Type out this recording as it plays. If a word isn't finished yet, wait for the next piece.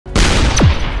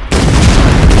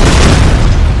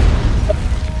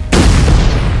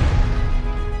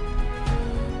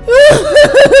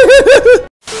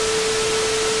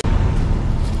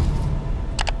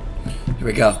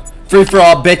go. Free for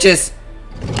all, bitches.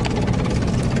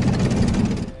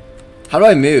 How do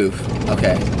I move?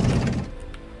 Okay.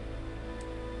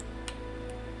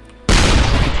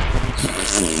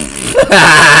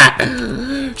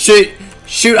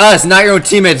 Shoot us, not your own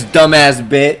teammates, dumbass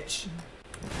bitch.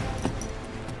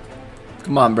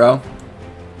 Come on, bro.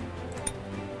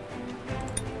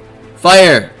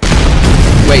 Fire.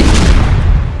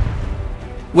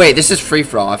 Wait, this is free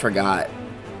for all. I forgot.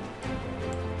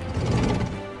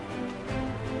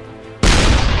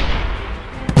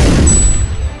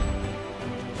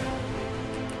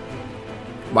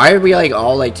 Why are we like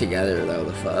all like together though?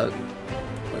 The fuck?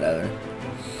 Whatever.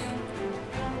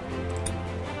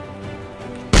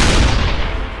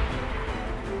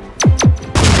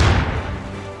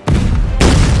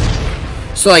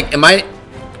 So like, am I?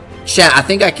 Chat. I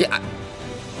think I can.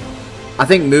 I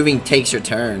think moving takes your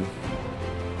turn.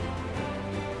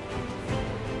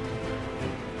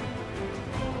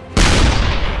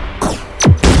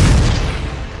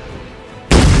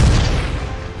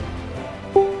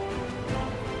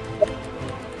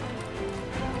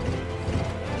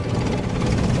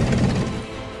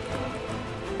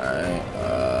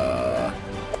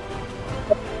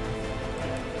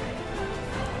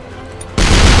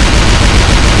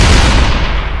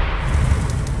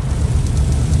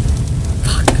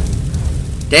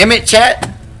 Damn it, chat!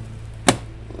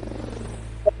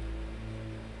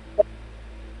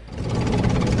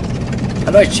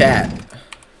 How do I chat?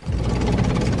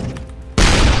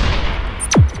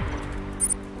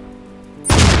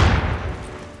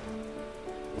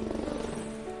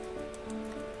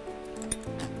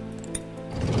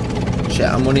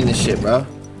 Chat, I'm winning this shit, bro.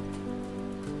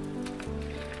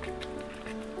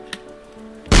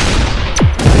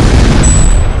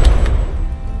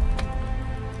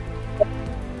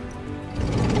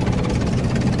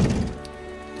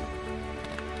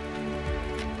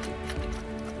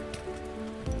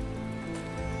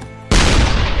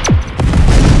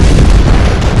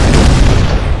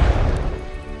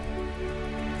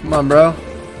 Come on, bro.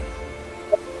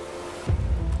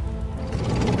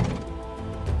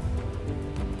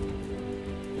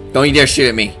 Don't you dare shoot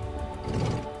at me.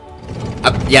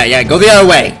 Yeah, go the other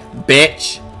way,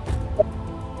 bitch.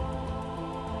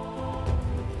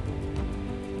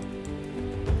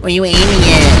 What are you aiming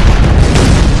at?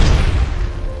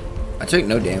 I took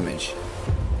no damage.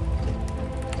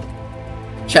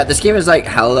 Chat, this game is like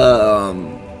hella,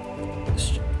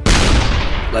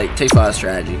 like takes a lot of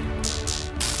strategy.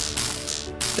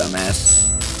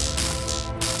 Dumbass.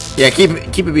 Yeah,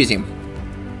 keep abusing him.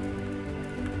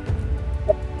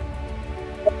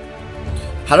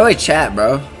 How do I chat,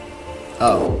 bro?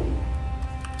 Oh.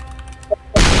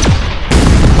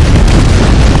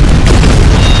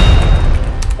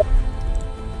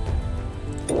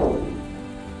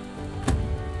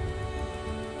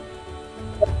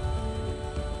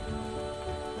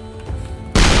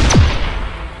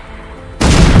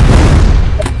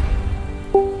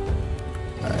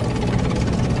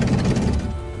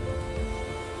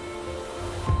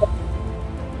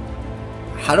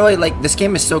 How do I, like, this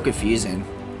game is so confusing.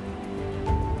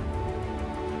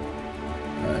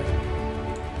 Alright.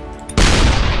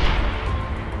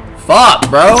 Fuck,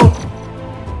 bro!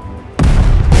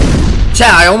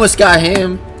 Chat, I almost got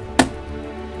him.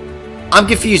 I'm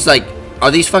confused, like,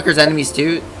 are these fuckers enemies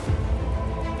too?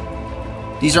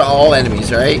 These are all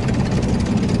enemies, right?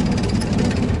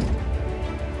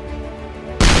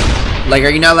 Like, are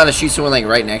you not allowed to shoot someone, like,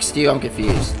 right next to you? I'm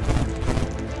confused.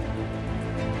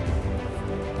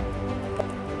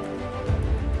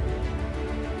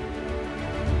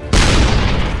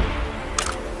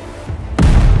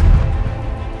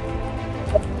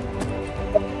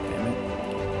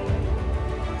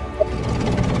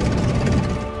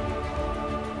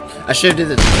 I should have did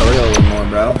the tutorial a little more,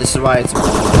 bro. This is why it's...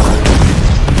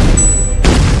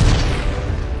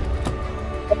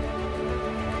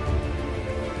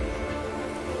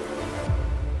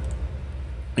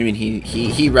 I mean,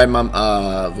 he read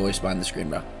my voice behind the screen,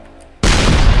 bro.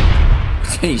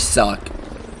 You suck.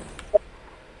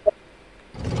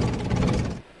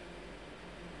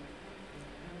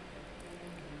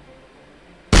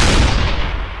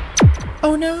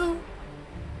 Oh no!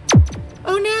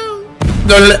 Oh no!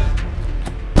 No.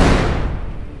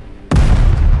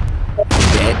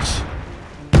 Bitch.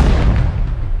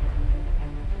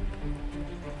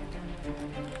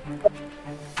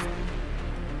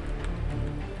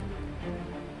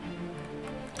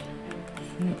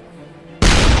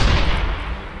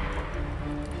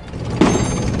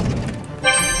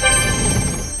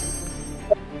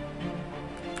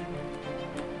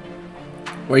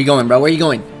 Where are you going, bro? Where are you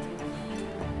going?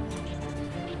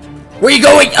 Where are you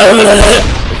going? Wait.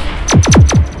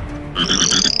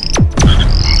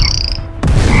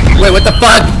 Wait, what the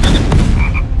fuck?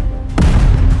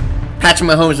 Patrick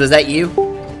Mahomes, was that you?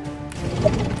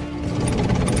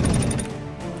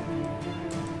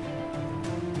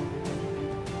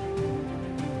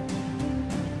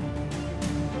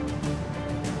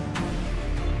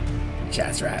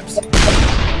 Chat's raps.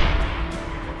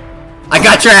 I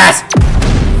got your ass!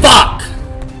 Fuck!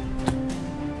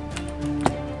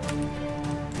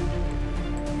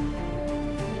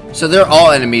 So they're all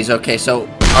enemies, okay, so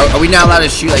are we not allowed to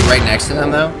shoot like right next to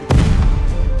them though?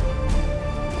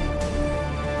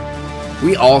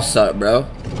 We all suck, bro.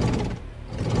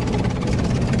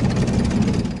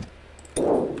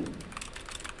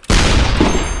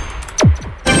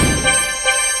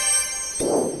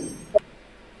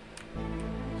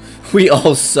 We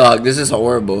all suck. This is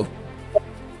horrible.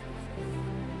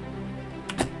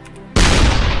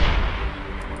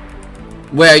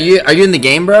 Wait, are you in the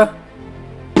game, bro?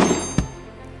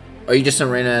 Or are you just some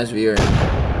random ass viewer?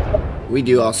 We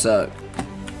do all suck.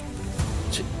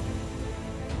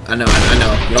 I know.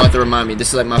 You don't have to remind me. This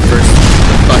is like my first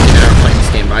fucking ever playing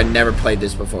this game. I never played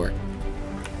this before.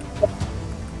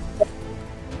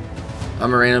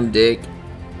 I'm a random dick.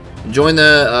 Join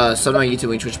the sub on YouTube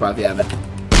link, Twitch spot if you haven't.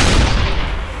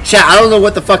 Chat, I don't know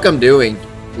what the fuck I'm doing.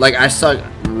 Like, I suck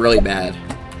really bad.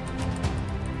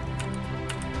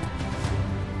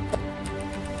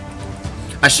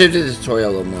 I should do the tutorial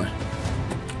a little more.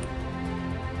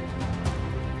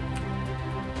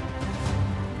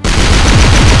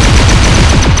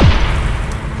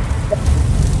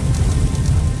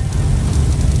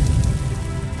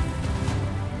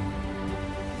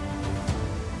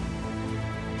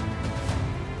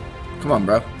 Come on,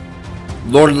 bro.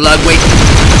 Lord Ludwig.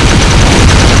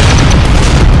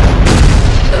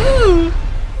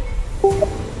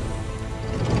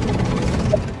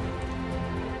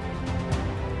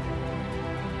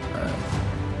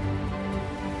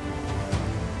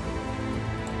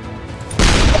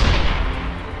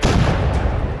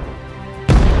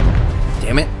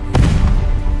 Damn it.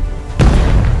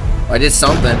 I did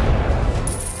something.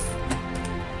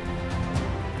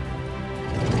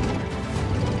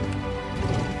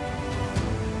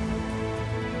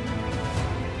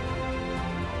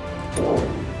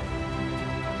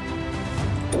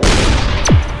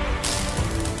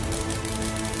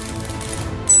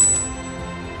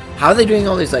 How are they doing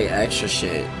all these like extra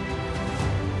shit?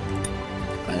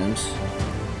 Items.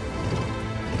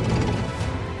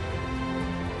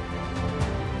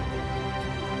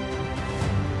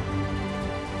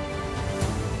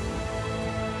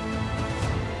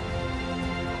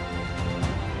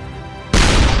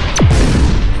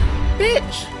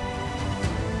 Bitch.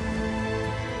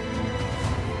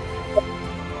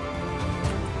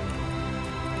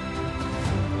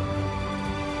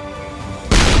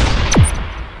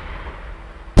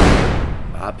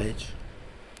 Bitch.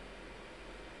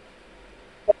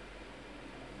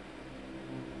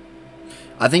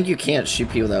 I think you can't shoot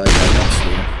people that are like right next to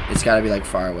you. It's gotta be like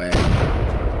far away.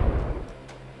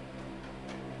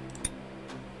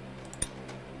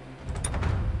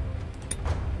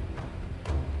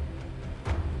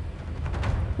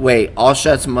 Wait, all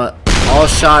shots must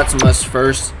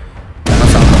first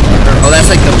bounce off the marker. Oh, that's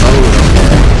like the mode.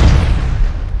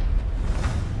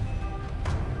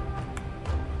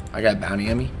 I got a bounty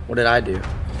on me? What did I do?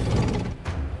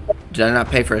 Did I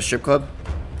not pay for a strip club?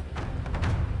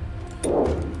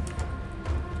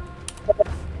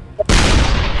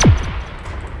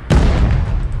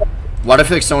 Why do I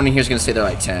feel like someone in here is going to say they're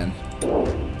like 10?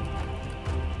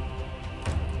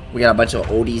 We got a bunch of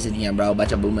oldies in here, bro. A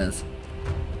bunch of boomers.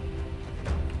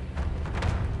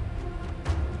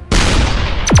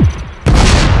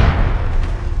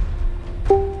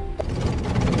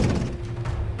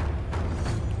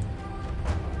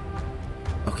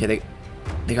 Okay,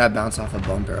 they got bounced off a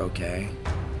bumper, okay.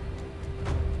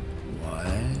 What?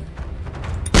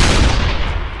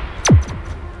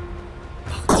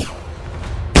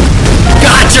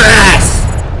 Got your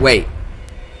ass! Wait.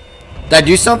 Did I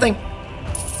do something?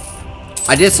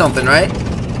 I did something, right?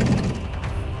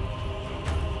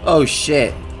 Oh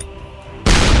shit.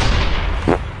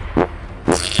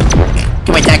 Get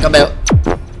my tackle belt.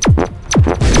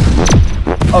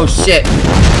 Oh shit.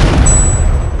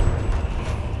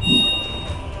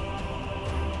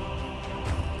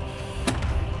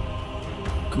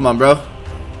 Come on, bro.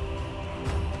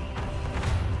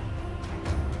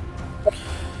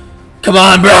 Come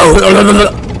on,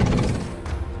 bro.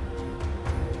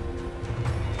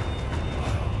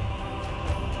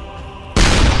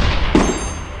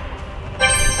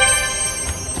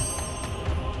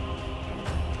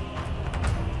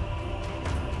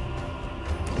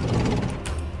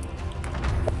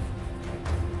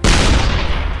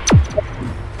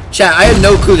 Chat, I had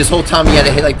no clue this whole time you had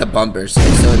to hit like the bumpers.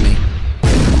 It's silly me.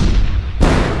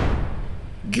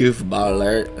 Goofball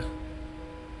alert.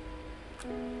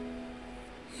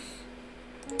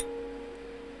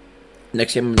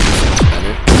 Next game I'm gonna do so much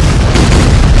better.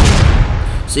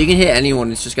 So you can hit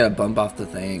anyone, it's just gotta bump off the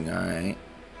thing, alright.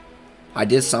 I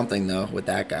did something though with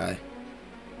that guy.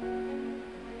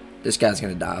 This guy's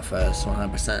gonna die first,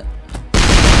 100%.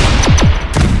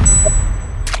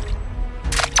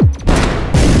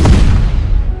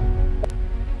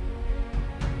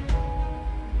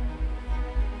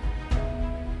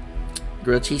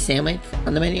 Grilled cheese sandwich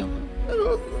on the menu.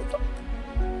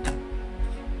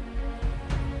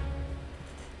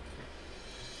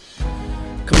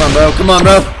 Come on, bro. Come on,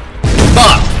 bro.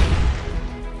 Fuck.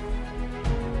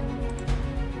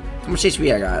 How much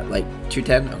HP I got? Like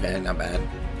 210? Okay, not bad.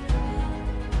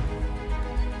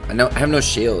 I have no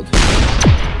shield.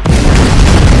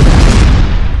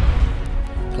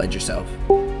 Pledge yourself.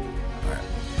 Alright.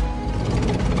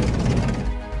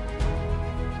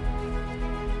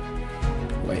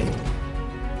 Wait.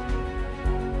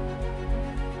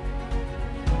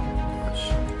 Gosh.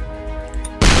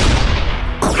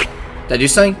 Did I do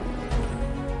something?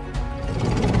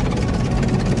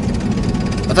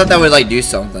 I thought that would like do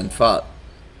something. Fuck.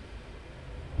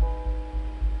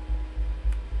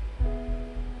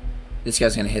 This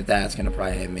guy's gonna hit that. It's gonna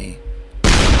probably hit me.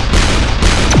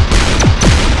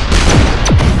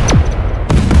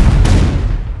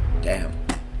 Damn.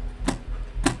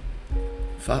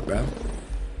 Fuck, bro.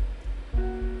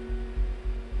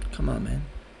 Come on, man.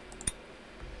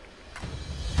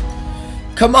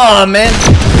 Come on, man.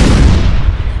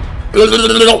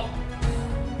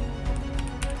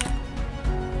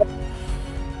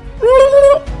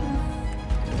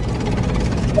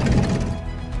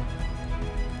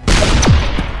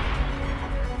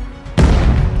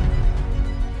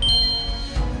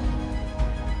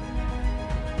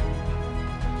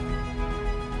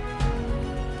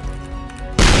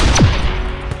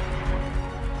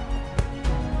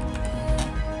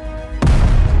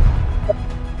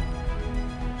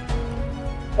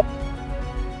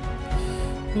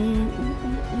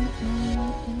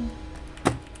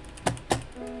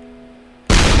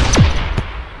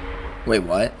 Wait,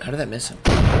 what? How did that miss him?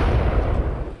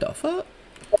 The fuck?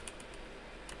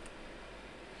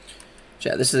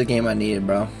 Chat, this is the game I needed,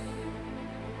 bro.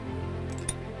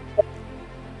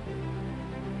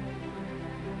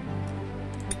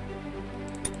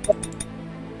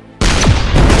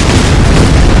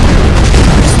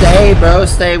 Stay, bro,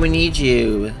 stay. We need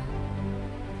you.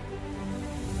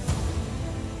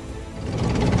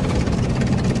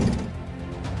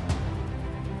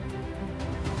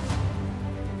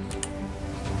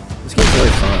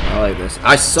 I like this.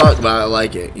 I suck, but I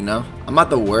like it, you know? I'm not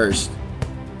the worst.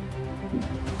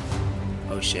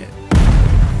 Oh, shit.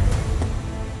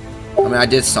 I mean, I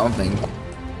did something.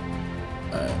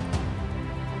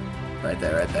 Right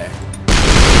there, right there.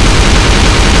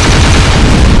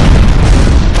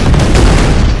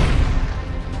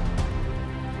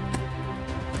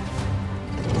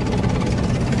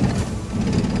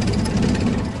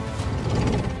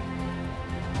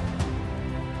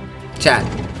 Chat,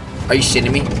 are you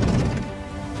shitting me?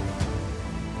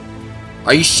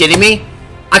 Are you shitting me?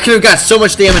 I could have got so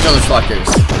much damage on those fuckers.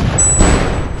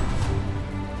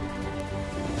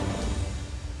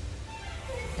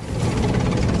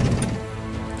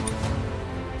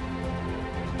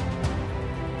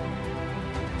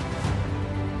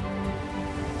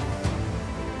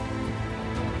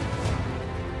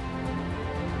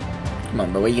 Come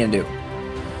on, bro. What are you gonna do?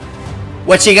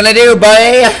 What you gonna do,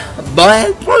 boy?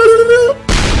 Boy?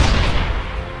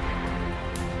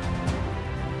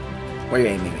 Where are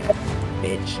you aiming at?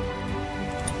 Bitch.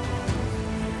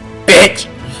 Bitch!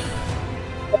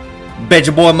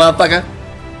 Bitch boy, motherfucker.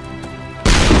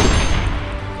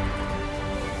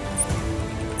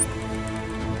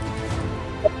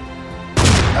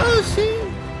 Oh, shit.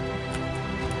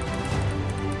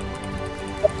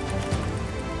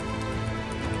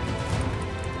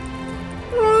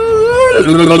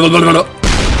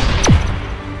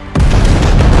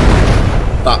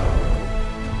 Fuck.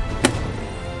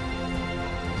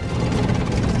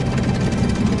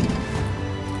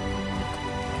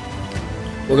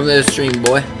 Welcome to the stream,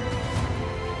 boy.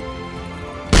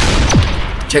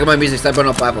 Check out my music, start putting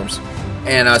on platforms.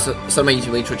 And some of my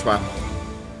YouTube link, Twitch file.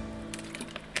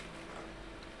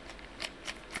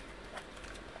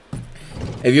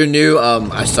 If you're new,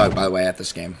 I suck, by the way, at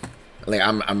this game. Like,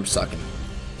 I'm sucking.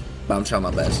 But I'm trying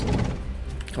my best.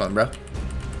 Come on, bro.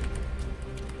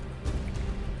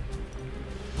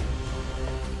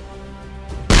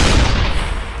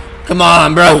 Come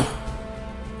on, bro.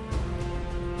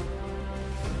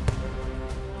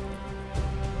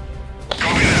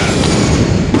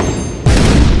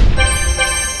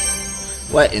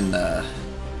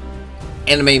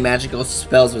 anime magical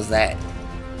spells was that?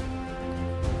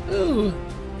 Ooh.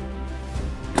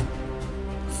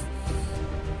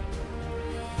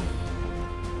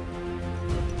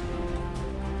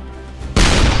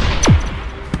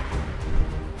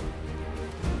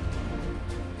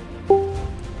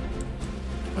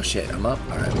 Oh shit, I'm up?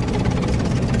 Alright.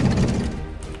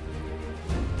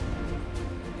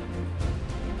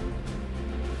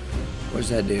 What does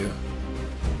that do?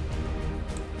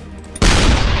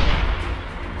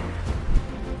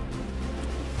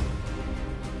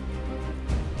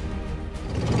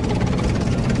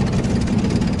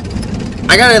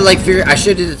 I gotta like figure. I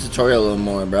should do the tutorial a little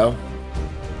more, bro.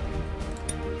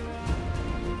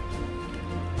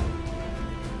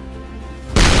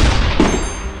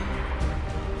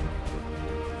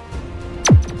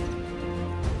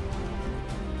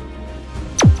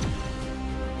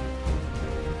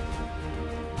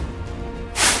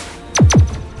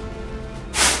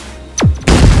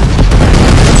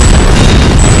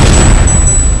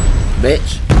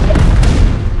 Bitch.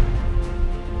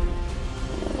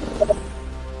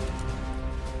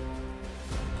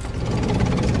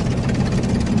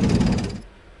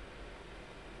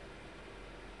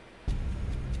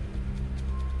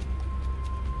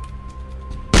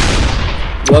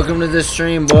 Welcome to the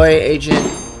stream, boy, agent.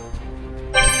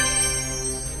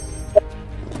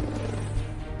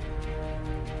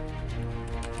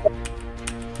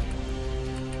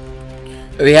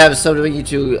 We have something you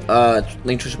to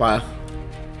link Twitch bio.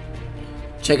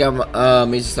 Check out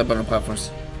music stuff on our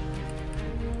platforms.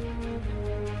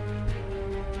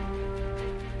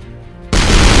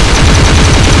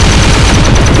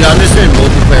 Yo, I'm just doing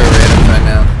multiplayer random right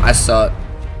now. I suck.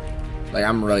 Like,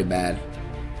 I'm really bad.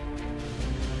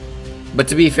 But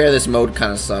to be fair, this mode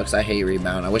kind of sucks. I hate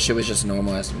rebound. I wish it was just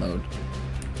normal as mode.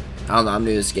 I don't know. I'm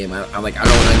new to this game. I'm like, I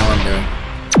don't really know what I'm doing.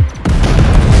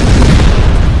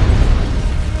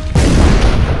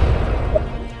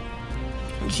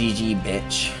 GG,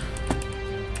 bitch.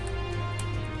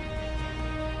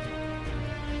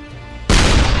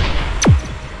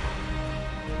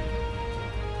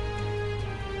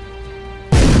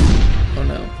 Oh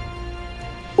no.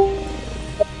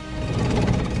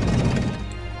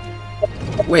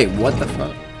 Wait, what the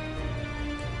fuck?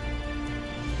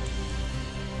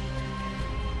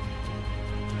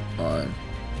 On.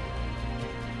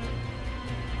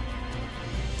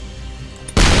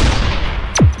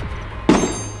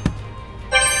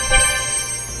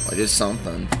 I did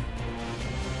something.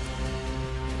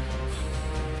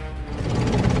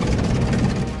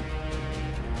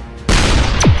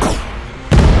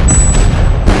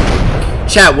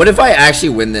 Chat, what if I actually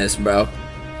win this, bro?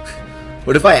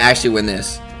 What if I actually win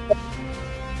this?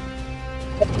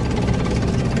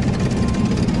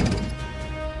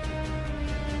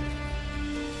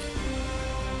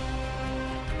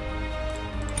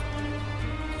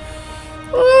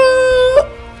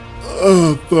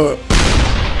 Oh, fuck.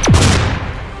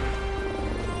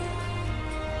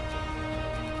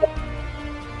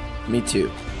 Me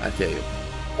too, I feel you.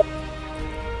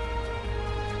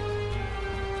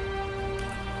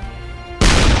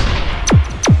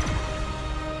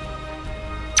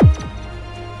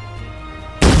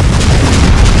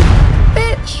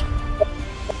 Bitch.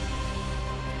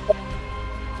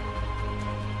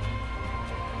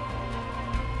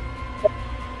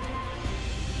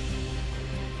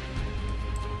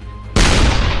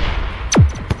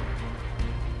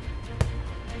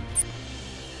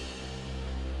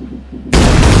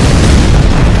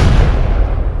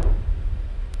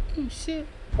 Oh shit.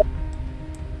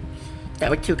 That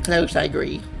was too close, I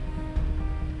agree.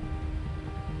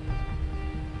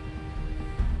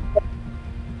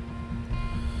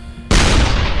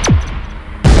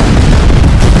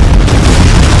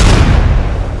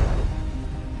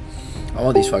 All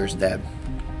of these fuckers dead.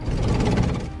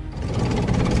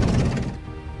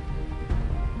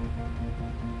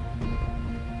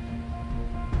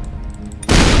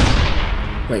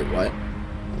 Wait, what?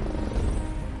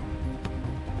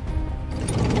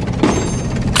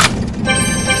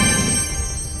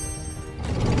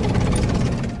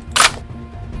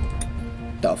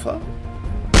 The fuck?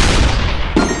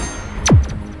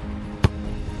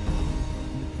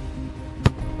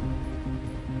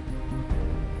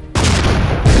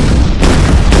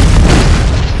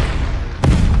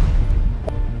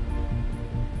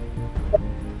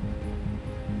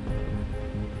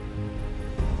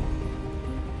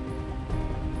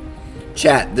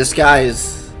 Chat, this guy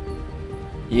is...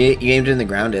 You aimed in the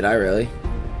ground, did I really?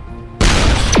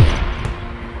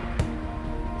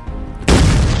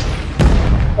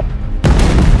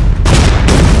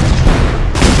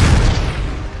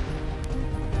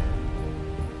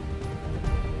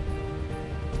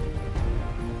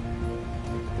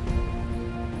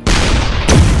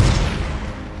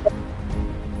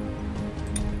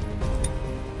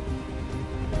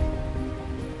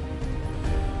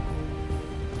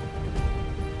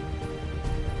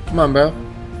 Come on, bro.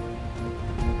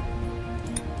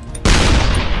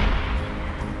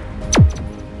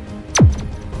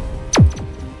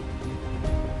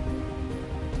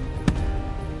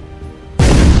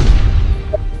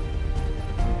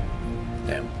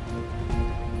 Damn.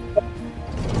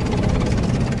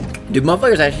 Do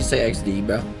motherfuckers actually say XD,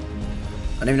 bro? I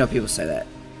don't even know if people say that.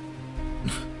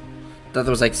 Thought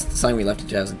that was like something we left in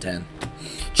 2010.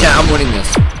 Chat, I'm winning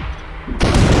this.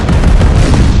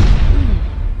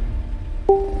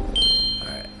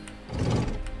 Alright.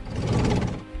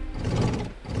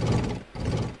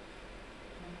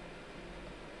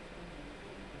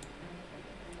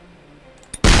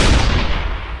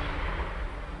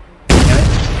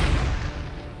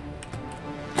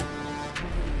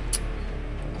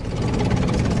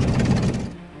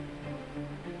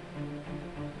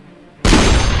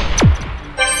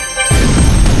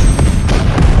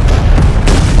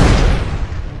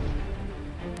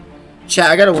 Chat,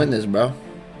 I gotta win this, bro.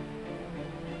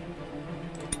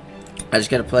 I just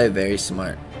gotta play very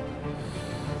smart.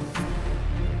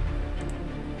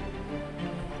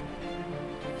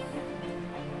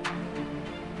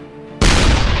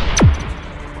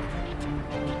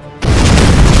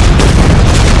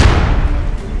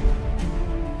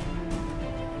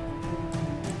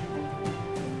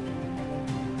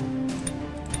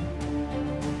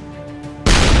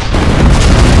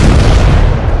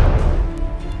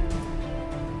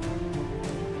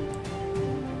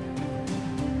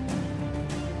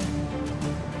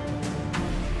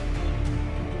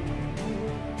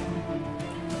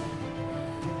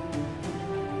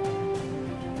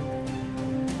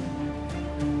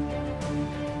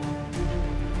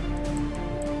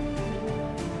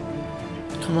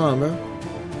 Come on, bro.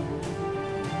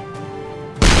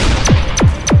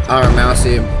 Alright, man, I'll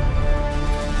see you.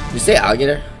 Did you say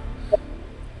alligator?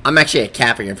 I'm actually a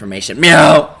cat for your information.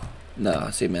 Meow! No,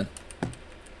 I'll see you, man.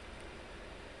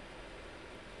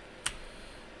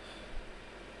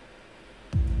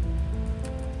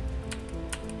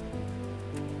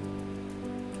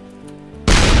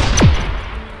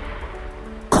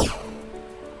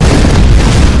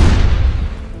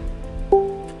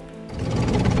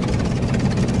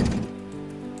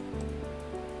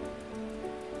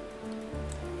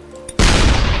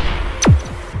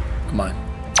 Come on.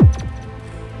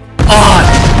 Oh,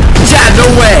 Chad, no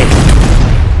way.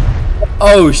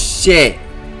 Oh shit.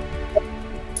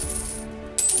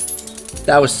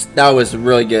 That was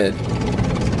really good.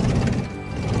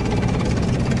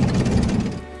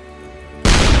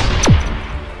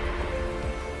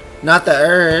 Not the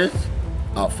earth.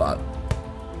 Oh fuck.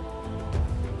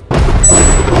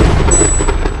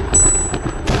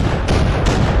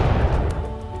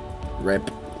 Rip.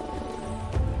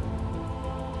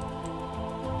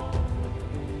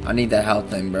 I need that health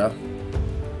thing, bro.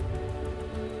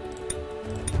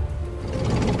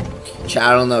 Chat,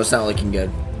 I don't know. It's not looking good.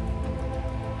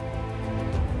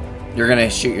 You're gonna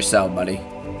shoot yourself, buddy.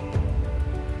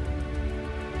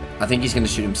 I think he's gonna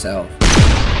shoot himself.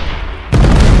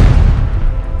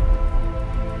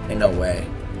 Ain't no way.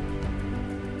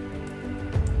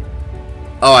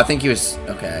 Oh, I think he was...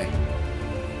 Okay.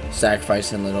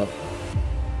 Sacrificing little.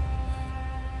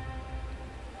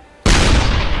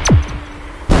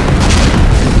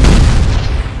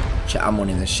 I'm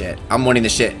winning this shit. I'm winning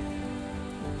this shit.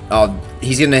 Oh,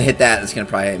 he's gonna hit that. That's gonna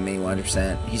probably hit me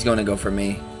 100%. He's gonna go for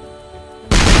me.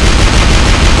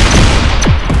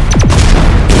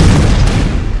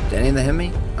 Did any of them hit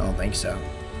me? I don't think so.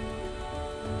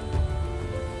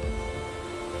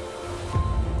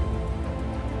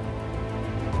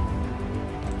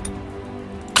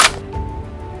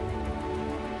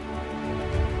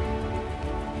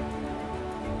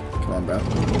 Come on, bro.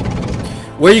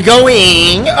 Where are you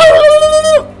going? Oh!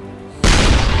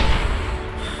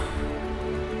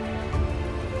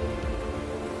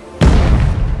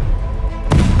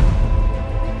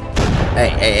 Hey,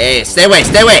 hey, hey, stay away,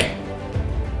 stay away!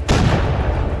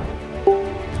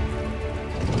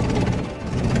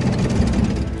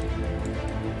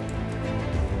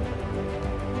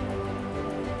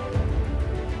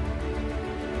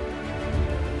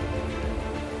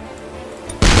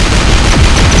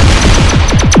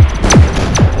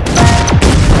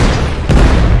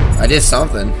 I did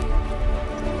something.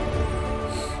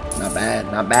 Not bad,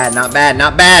 not bad, not bad,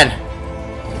 not bad.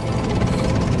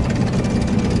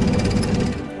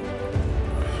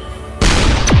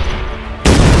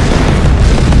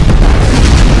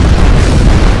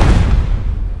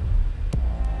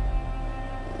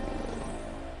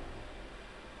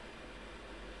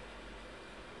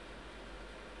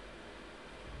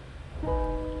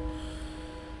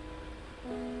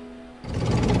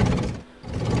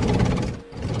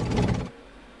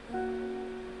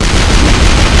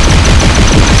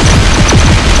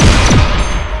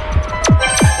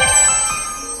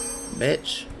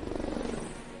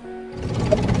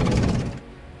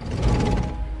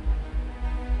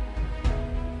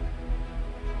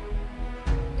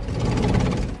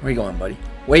 Where you going, buddy?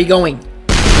 Where you going?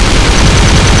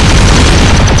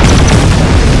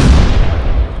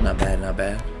 Not bad, not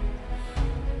bad.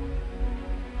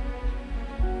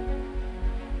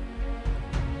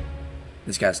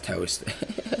 This guy's toast.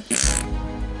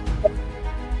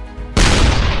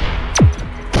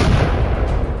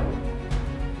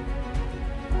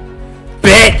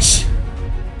 Bitch!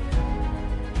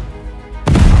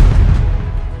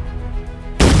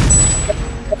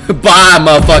 Bye,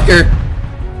 motherfucker!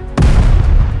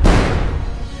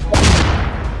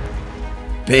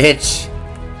 Bitch!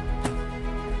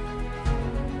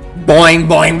 Boing,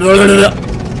 boing, blah, blah, blah.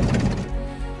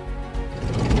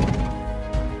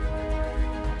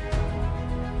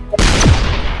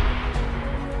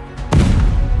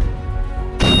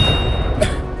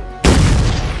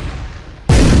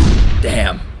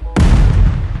 Damn.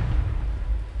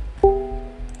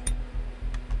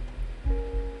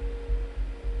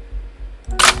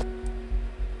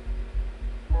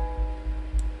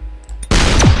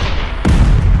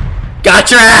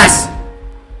 Got your ass!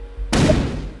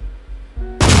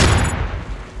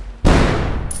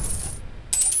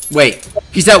 Wait,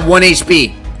 he's at 1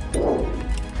 HP.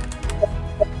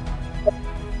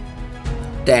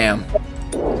 Damn.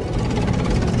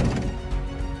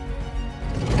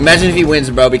 Imagine if he wins,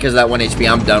 bro, because of that 1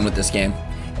 HP. I'm done with this game.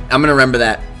 I'm gonna remember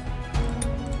that.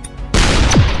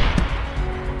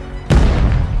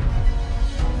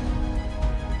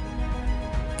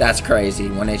 That's crazy.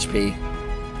 1 HP.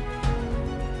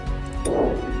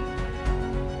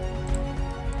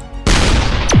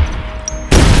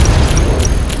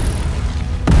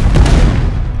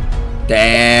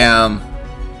 Damn.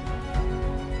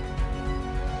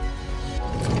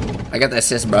 I got the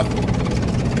assist, bro.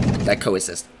 That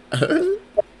co-assist.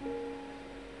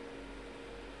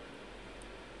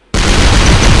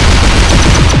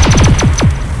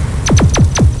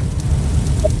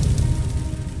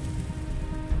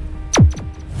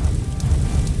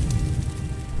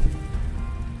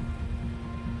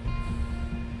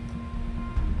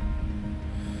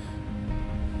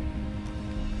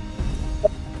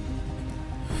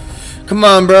 Come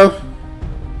on, bro.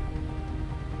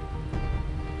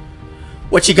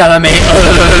 What you got on me?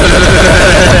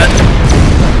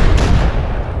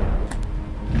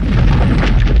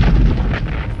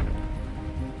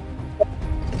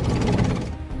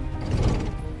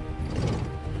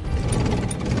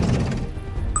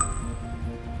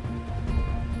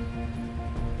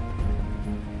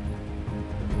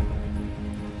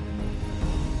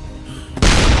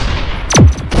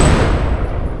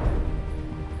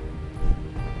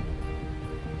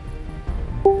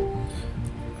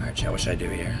 What should I do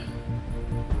here?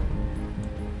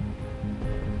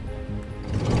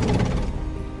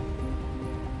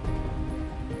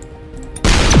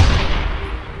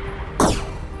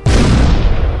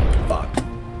 Fuck.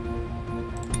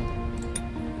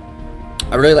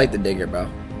 I really like the digger, bro.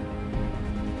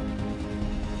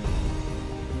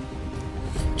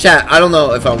 Chat, I don't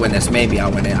know if I'll win this. Maybe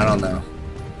I'll win it. I don't know.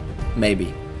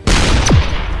 Maybe.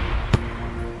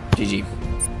 GG.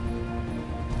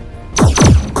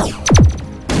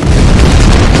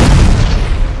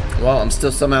 Well, I'm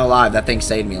still somehow alive. That thing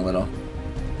saved me a little.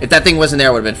 If that thing wasn't there,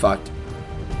 I would have been fucked.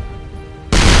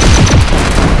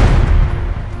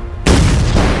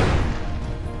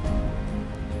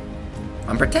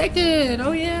 I'm protected.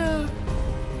 Oh, yeah.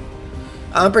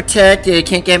 I'm protected.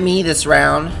 Can't get me this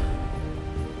round.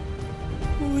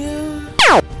 Oh,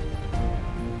 yeah.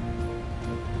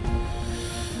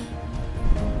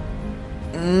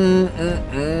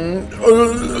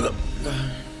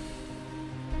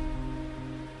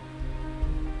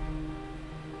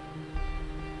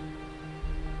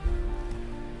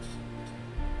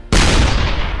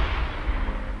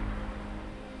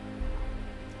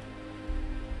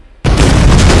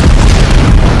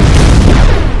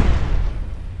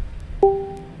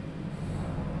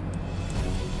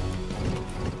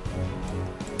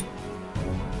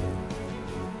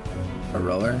 A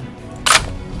roller?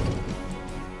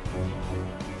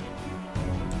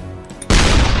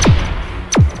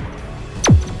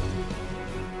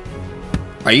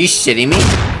 Are you shitting me?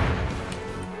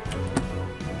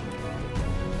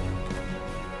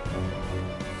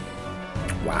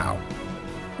 Wow.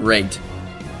 Rigged.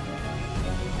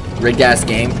 Rigged ass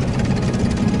game.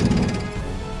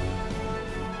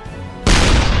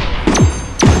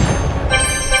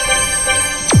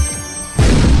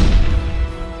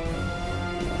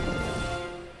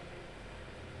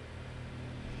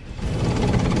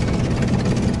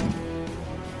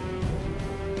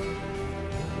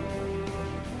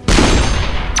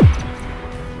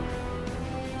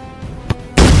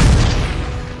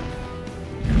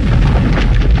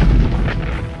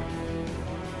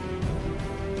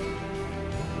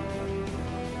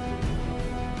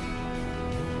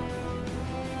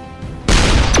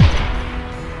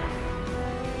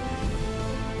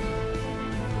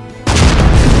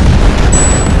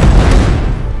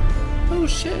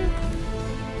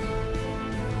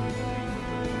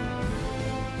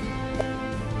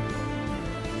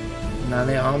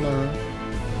 Dale armor.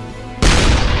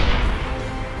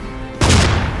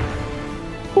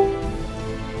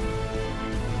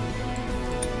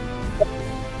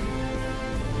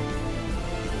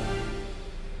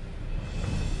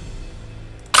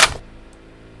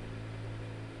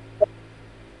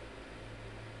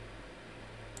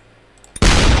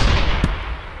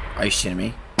 Are you shitting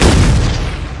me?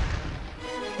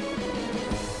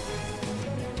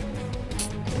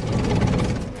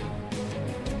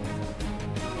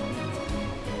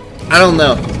 I don't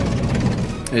know.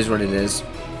 It is what it is.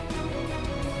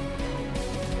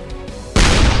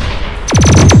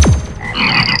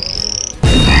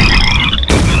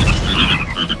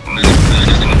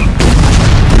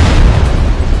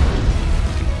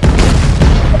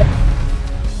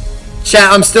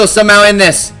 Chat, I'm still somehow in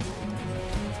this.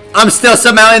 I'm still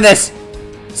somehow in this.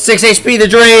 6 HP, the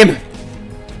dream.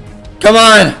 Come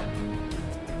on.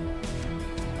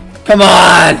 Come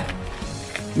on.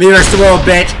 Me versus the world,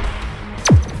 bitch.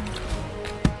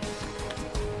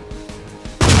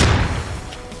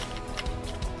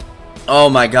 Oh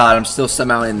my god, I'm still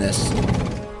somehow in this.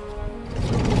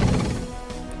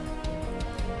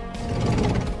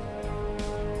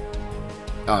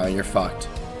 Oh, you're fucked.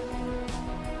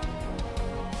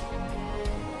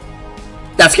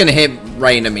 That's gonna hit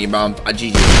right into me, bro.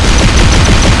 GG.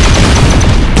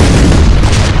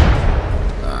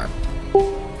 Alright.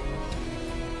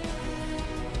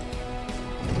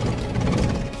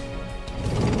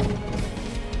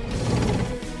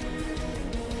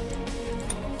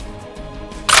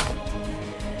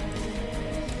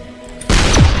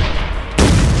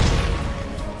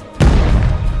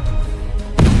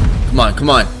 Come on, come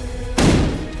on.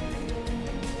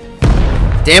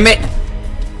 Damn it.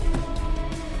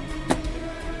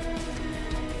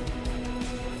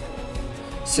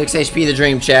 Six HP the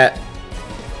dream, chat.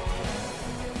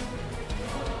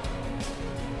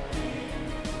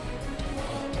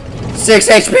 Six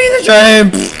HP the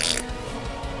dream.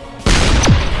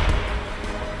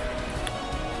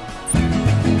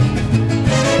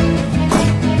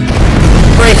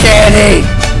 Free candy.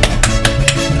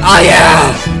 Oh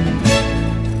yeah.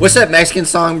 What's that Mexican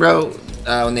song, bro?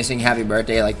 When they sing happy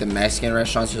birthday, like the Mexican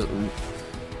restaurants just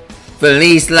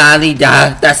Feliz la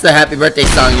vida. That's the happy birthday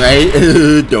song,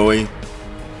 right? Doy.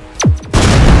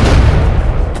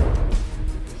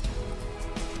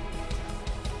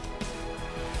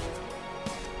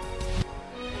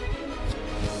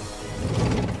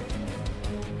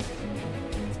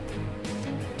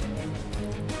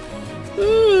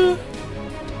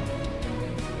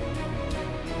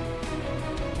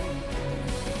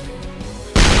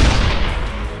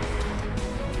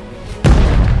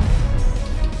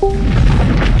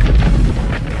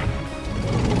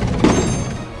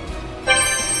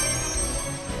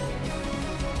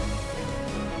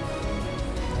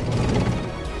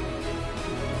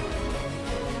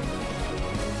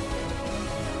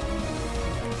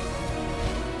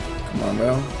 Come on,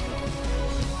 bro.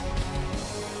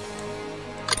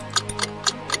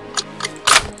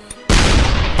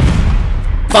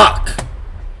 Fuck!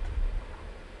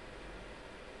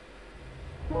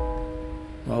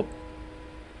 Well,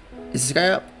 is this guy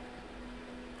up?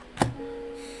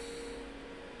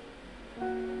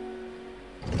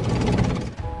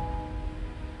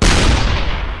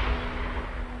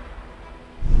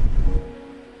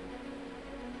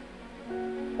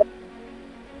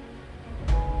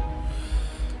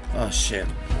 Oh shit.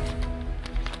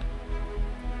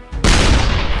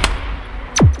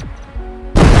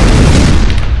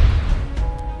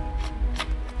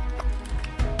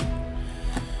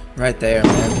 Right there,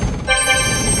 man.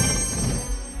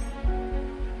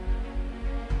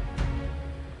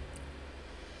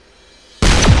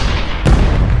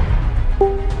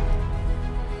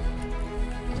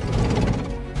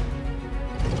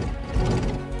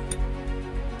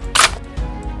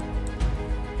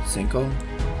 Cinco.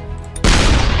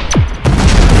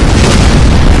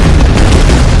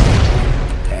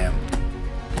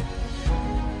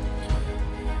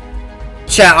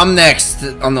 Chat, I'm next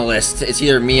on the list. It's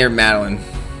either me or Madeline.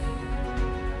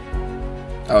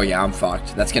 Oh yeah, I'm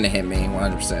fucked. That's gonna hit me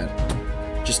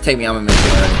 100%. Just take me, I'm gonna make it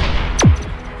already.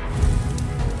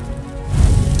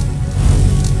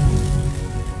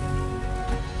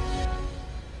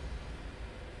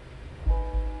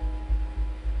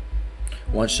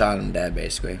 One shot, I'm dead,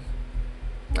 basically.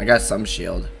 I got some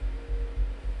shield.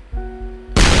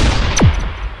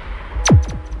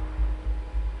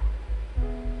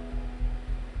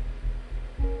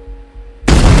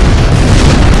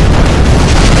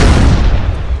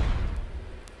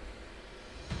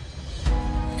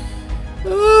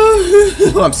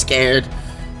 I'm scared.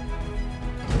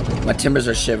 My timbers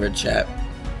are shivered, chat.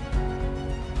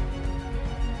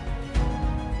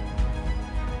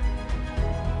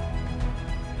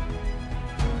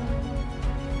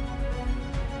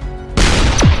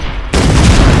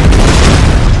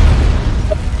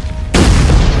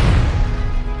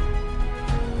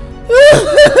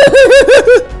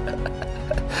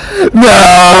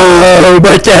 No,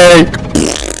 my tank!